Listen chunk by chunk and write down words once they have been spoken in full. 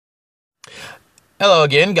Hello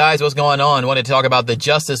again, guys. What's going on? I wanted to talk about the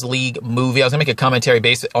Justice League movie. I was going to make a commentary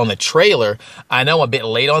based on the trailer. I know I'm a bit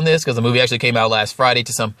late on this because the movie actually came out last Friday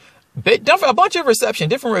to a bunch of reception,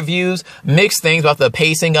 different reviews, mixed things about the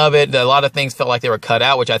pacing of it. A lot of things felt like they were cut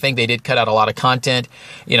out, which I think they did cut out a lot of content.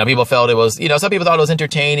 You know, people felt it was, some people thought it was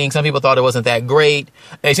entertaining. Some people thought it wasn't that great.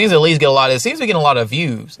 It seems to at least get a lot of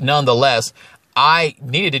views. Nonetheless, I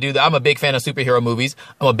needed to do that. I'm a big fan of superhero movies.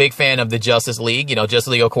 I'm a big fan of the Justice League. Justice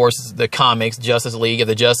League, of course, is the comics. Justice League, of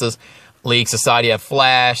the Justice League Society, you have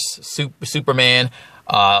Flash, Superman,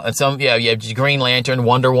 and you have Green Lantern,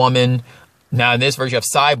 Wonder Woman. Now in this version, you have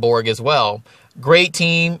Cyborg as well. Great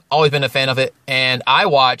team. Always been a fan of it. And I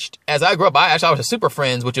watched, as I grew up, I watched Super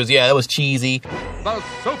Friends, which was, that was cheesy. The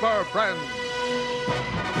Super Friends.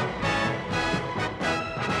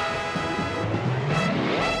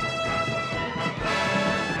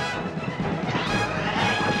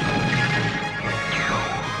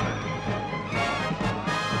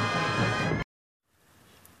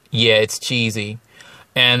 Yeah, it's cheesy.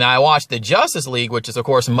 And I watched the Justice League, which is, of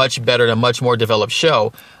course, much better and a much more developed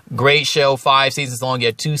show. Great show, 5 seasons long. You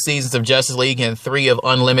had 2 seasons of Justice League and 3 of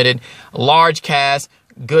Unlimited. Large cast,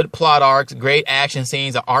 good plot arcs, great action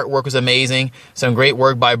scenes. The artwork was amazing. Some great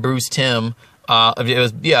work by Bruce Timm.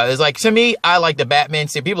 It was like, to me, I like the Batman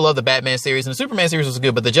series. People love the Batman series, and the Superman series was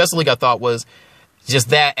good, but the Justice League I thought was just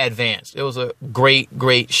that advanced. It was a great,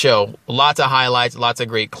 great show. Lots of highlights, lots of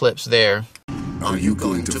great clips there. Are you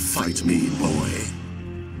going to fight me, boy?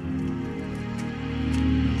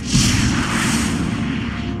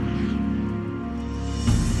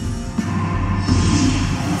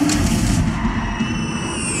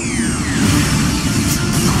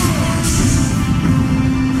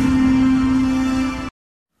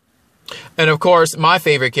 And of course, my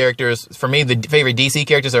favorite characters, for me, the favorite DC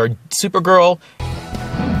characters are Supergirl,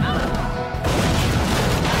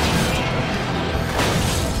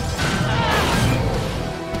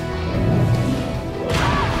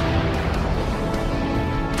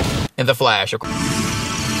 and the Flash. Of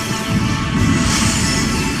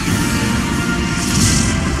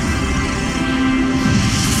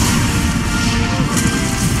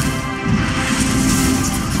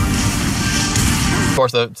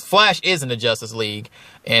course, the Flash is in the Justice League,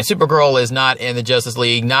 and Supergirl is not in the Justice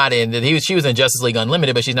League. She was in Justice League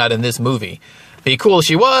Unlimited, but she's not in this movie. Be cool if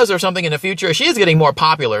she was, or something in the future. She is getting more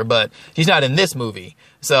popular, but she's not in this movie.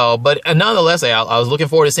 So, but nonetheless, I was looking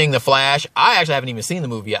forward to seeing the Flash. I actually haven't even seen the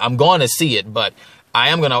movie yet. I'm going to see it, but I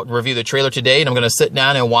am going to review the trailer today, and I'm going to sit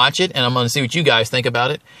down and watch it, and I'm going to see what you guys think about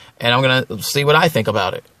it, and I'm going to see what I think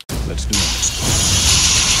about it. Let's do it.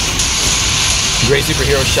 Great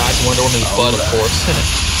superhero shots. Wonder Woman's butt, of course.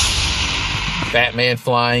 Batman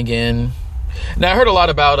flying in. Now, I heard a lot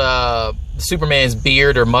about Superman's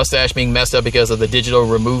beard or mustache being messed up because of the digital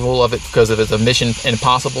removal of it, because of it's a Mission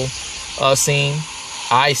Impossible scene.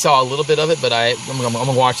 I saw a little bit of it, but I'm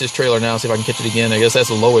gonna watch this trailer now and see if I can catch it again. I guess that's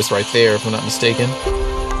Lois right there, if I'm not mistaken.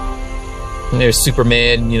 And there's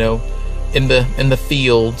Superman, in the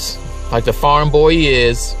fields, like the farm boy he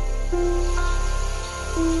is.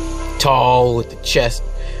 Tall with the chest.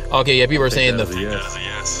 Okay, yeah, people were saying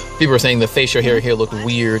people were saying the facial hair here looked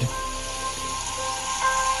weird. The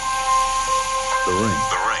ring.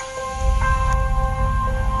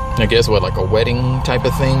 I guess what, like a wedding type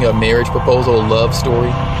of thing, a marriage proposal, a love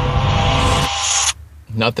story.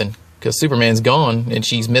 Nothing, because Superman's gone and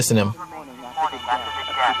she's missing him.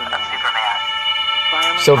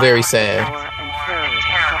 So very sad.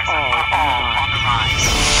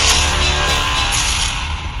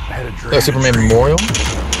 Superman Memorial.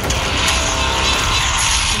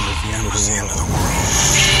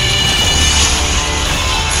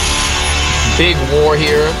 Big war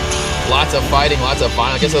here. Lots of fighting, lots of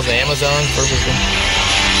fun. I guess those Amazons versus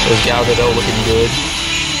those Gal Gadot looking good.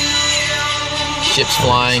 Ships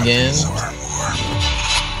flying in.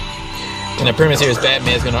 And the premise here is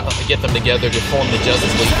Batman's going to get them together to form the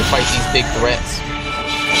Justice League to fight these big threats.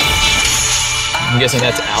 I'm guessing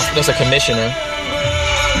that's a commissioner.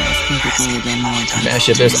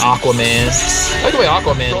 Ship. There's Aquaman. I like the way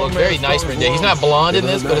Aquaman looks. Very nice for a day. He's not blonde in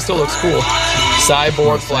this, but it still looks cool.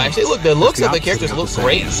 Cyborg, Flash. The looks of the characters look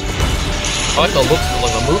great. I like the looks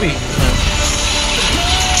of the movie.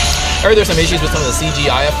 I heard there's some issues with some of the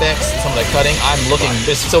CGI effects, some of the cutting. I'm looking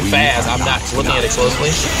this so fast, I'm not looking at it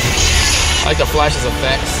closely. I like the Flash's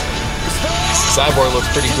effects. Cyborg looks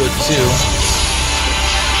pretty good too.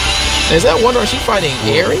 Is that Wonder? Is she fighting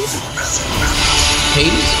Ares?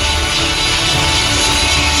 Hades?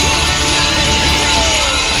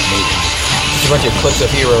 A bunch of clips of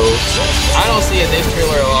heroes. I don't see in this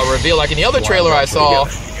trailer a reveal like in the other trailer I saw.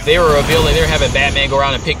 they were revealing, they were having Batman go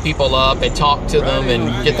around and pick people up and talk to them and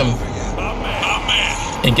get them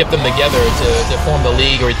together to form the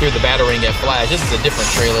League, or he threw the Batarang at Flash. This is a different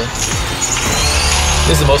trailer.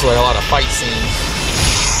 This is mostly like a lot of fight scenes.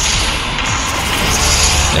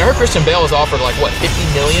 And I heard Christian Bale was offered like, what, $50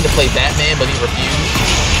 million to play Batman, but he refused.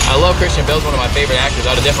 I love Christian Bale. He's one of my favorite actors.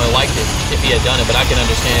 I would have definitely liked it if he had done it, but I can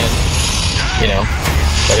understand, you know.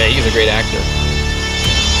 But hey, he's a great actor.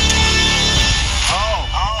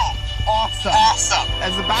 Awesome.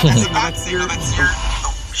 As a bat signal, that's your...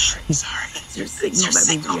 Sorry. Your signal that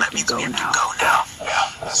means we have to go now. Yeah,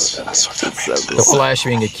 that's so cool. The Flash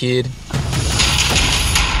being a kid.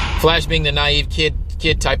 Flash being the naive kid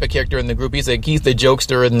type of character in the group. He's the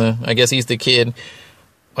jokester and I guess he's the kid,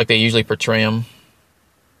 like they usually portray him.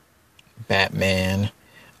 Batman,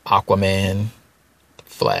 Aquaman,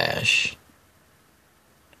 Flash.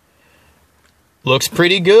 Looks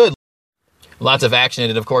pretty good. Lots of action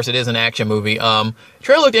in it. Of course, it is an action movie.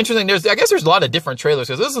 Trailer looked interesting. I guess there's a lot of different trailers,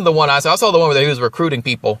 because this isn't the one I saw. I saw the one where he was recruiting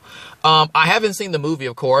people. I haven't seen the movie,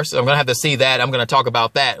 of course. I'm going to have to see that. I'm going to talk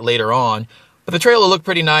about that later on. But the trailer looked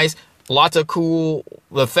pretty nice. Lots of cool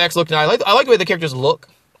effects. Looked nice. I like the way the characters look.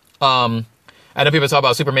 I know people talk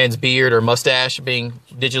about Superman's beard or mustache being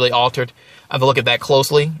digitally altered. I have to look at that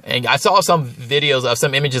closely. And I saw some videos of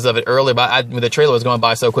some images of it earlier, but when the trailer was going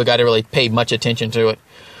by so quick, I didn't really pay much attention to it.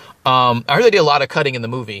 I heard they did a lot of cutting in the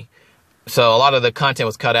movie. So a lot of the content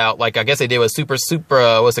was cut out. Like, I guess they did with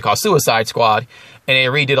what's it called? Suicide Squad. And they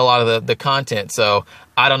redid a lot of the content. So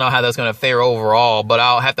I don't know how that's going to fare overall, but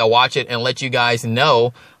I'll have to watch it and let you guys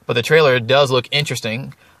know. But the trailer does look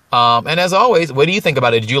interesting. And as always, what do you think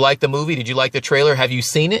about it? Did you like the movie? Did you like the trailer? Have you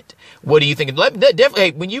seen it? What do you think? Definitely,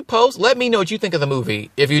 hey, when you post, let me know what you think of the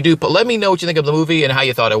movie. If you do, let me know what you think of the movie and how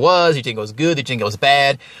you thought it was. Did you think it was good? Did you think it was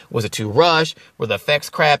bad? Was it too rushed? Were the effects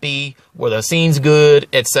crappy? Were the scenes good?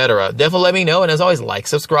 Etc. Definitely let me know. And as always, like,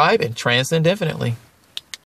 subscribe, and transcend infinitely.